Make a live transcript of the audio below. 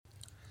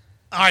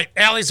All right,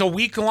 Allie's a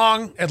week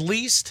long at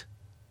least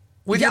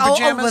with your Oh,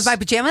 pajamas? with my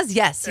pajamas?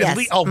 Yes. A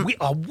week?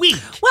 Well,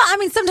 I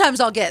mean, sometimes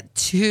I'll get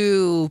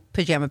 2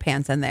 pajama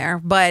pants in there,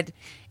 but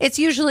it's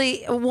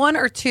usually 1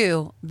 or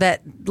 2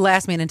 that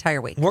last me an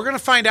entire week. We're going to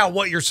find out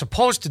what you're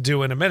supposed to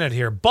do in a minute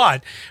here.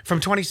 But from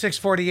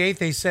 2648,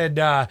 they said,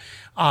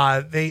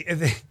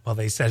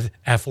 they said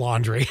F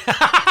laundry.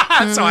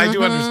 So I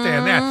do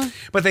understand that.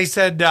 But they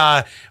said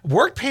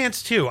work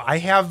pants too. I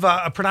have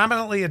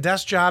predominantly a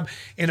desk job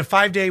in a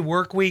 5-day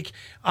work week.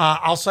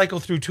 I'll cycle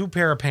through 2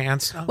 pair of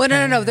pants. Okay. Well,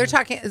 no. They're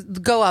talking,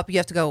 go up. You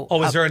have to go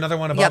Oh, is up. there another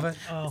one above it?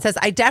 Oh. It says,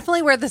 I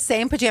definitely wear the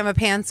same pajama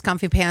pants,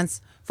 comfy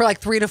pants, for like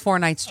 3 to 4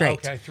 nights straight.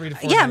 Okay, 3 to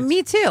 4 Yeah, nights.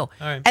 me too. All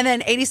right. And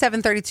then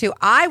 8732,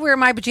 I wear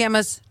my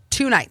pajamas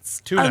 2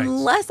 nights. 2 nights.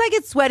 Unless I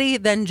get sweaty,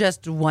 then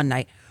just 1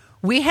 night.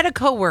 We had a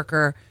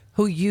coworker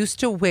who used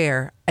to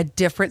wear a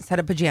different set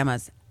of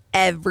pajamas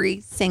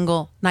every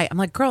single night. I'm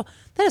like, girl,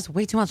 that is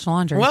way too much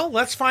laundry. Well,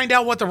 let's find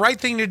out what the right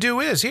thing to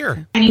do is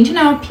here. I need to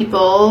know if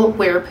people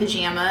wear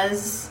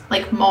pajamas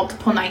like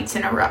multiple nights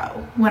in a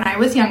row. When I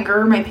was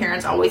younger, my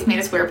parents always made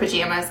us wear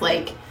pajamas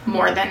like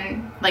more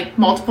than like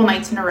multiple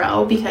nights in a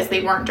row because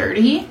they weren't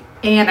dirty.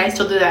 And I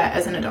still do that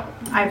as an adult.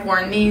 I've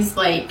worn these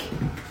like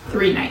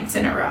 3 nights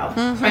in a row.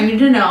 So I need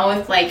to know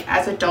if like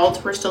as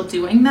adults we're still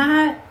doing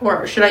that,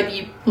 or should I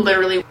be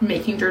literally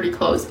making dirty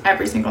clothes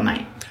every single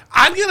night?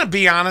 I'm going to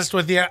be honest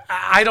with you.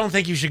 I don't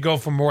think you should go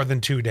for more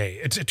than 2 days.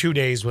 It's 2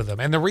 days with them.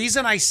 And the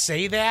reason I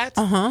say that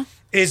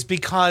is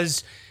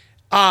because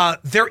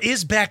there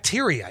is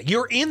bacteria.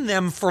 You're in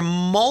them for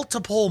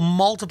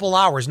multiple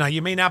hours. Now,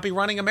 you may not be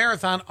running a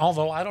marathon,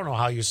 although I don't know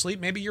how you sleep.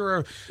 Maybe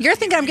you're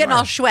thinking I'm getting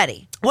all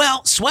sweaty.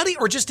 well, sweaty,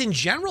 or just in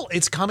general,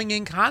 it's coming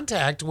in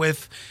contact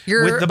with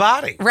the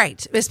body.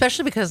 Right.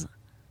 Especially because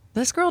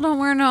this girl don't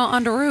wear no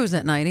underoos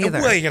at night either.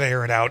 Well, you got to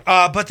air it out.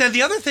 But then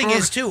the other thing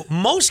is, too,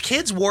 most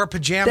kids wore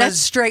pajamas. That's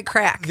straight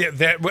crack.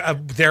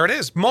 There it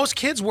is. Most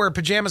kids wear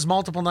pajamas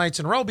multiple nights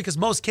in a row because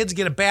most kids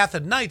get a bath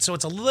at night, so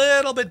it's a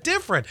little bit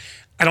different.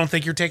 I don't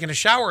think you're taking a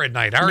shower at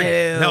night, are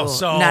you? No,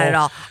 so not at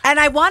all. And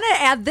I want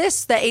to add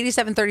this, that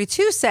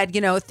 8732 said,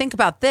 think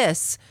about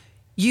this.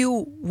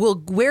 You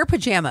will wear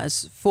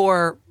pajamas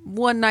for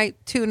 1 night,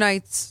 2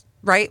 nights,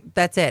 right?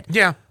 That's it.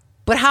 Yeah.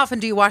 But how often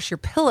do you wash your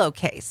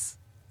pillowcase?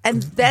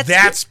 And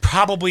that's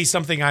probably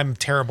something I'm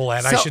terrible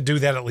at. I So- should do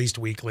that at least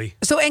weekly.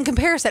 so in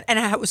comparison.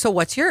 And so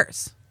what's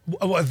yours?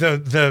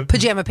 The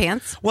Pajama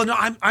pants? well, no,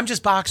 I'm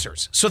just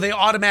boxers, so they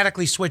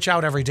automatically switch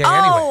out every day anyway.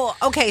 Oh,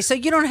 okay. So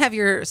you don't have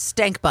your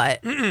stank butt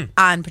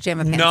on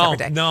pajama pants every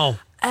day. No.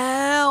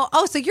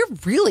 Oh, so you're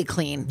really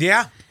clean.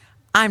 Yeah.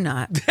 I'm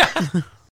not.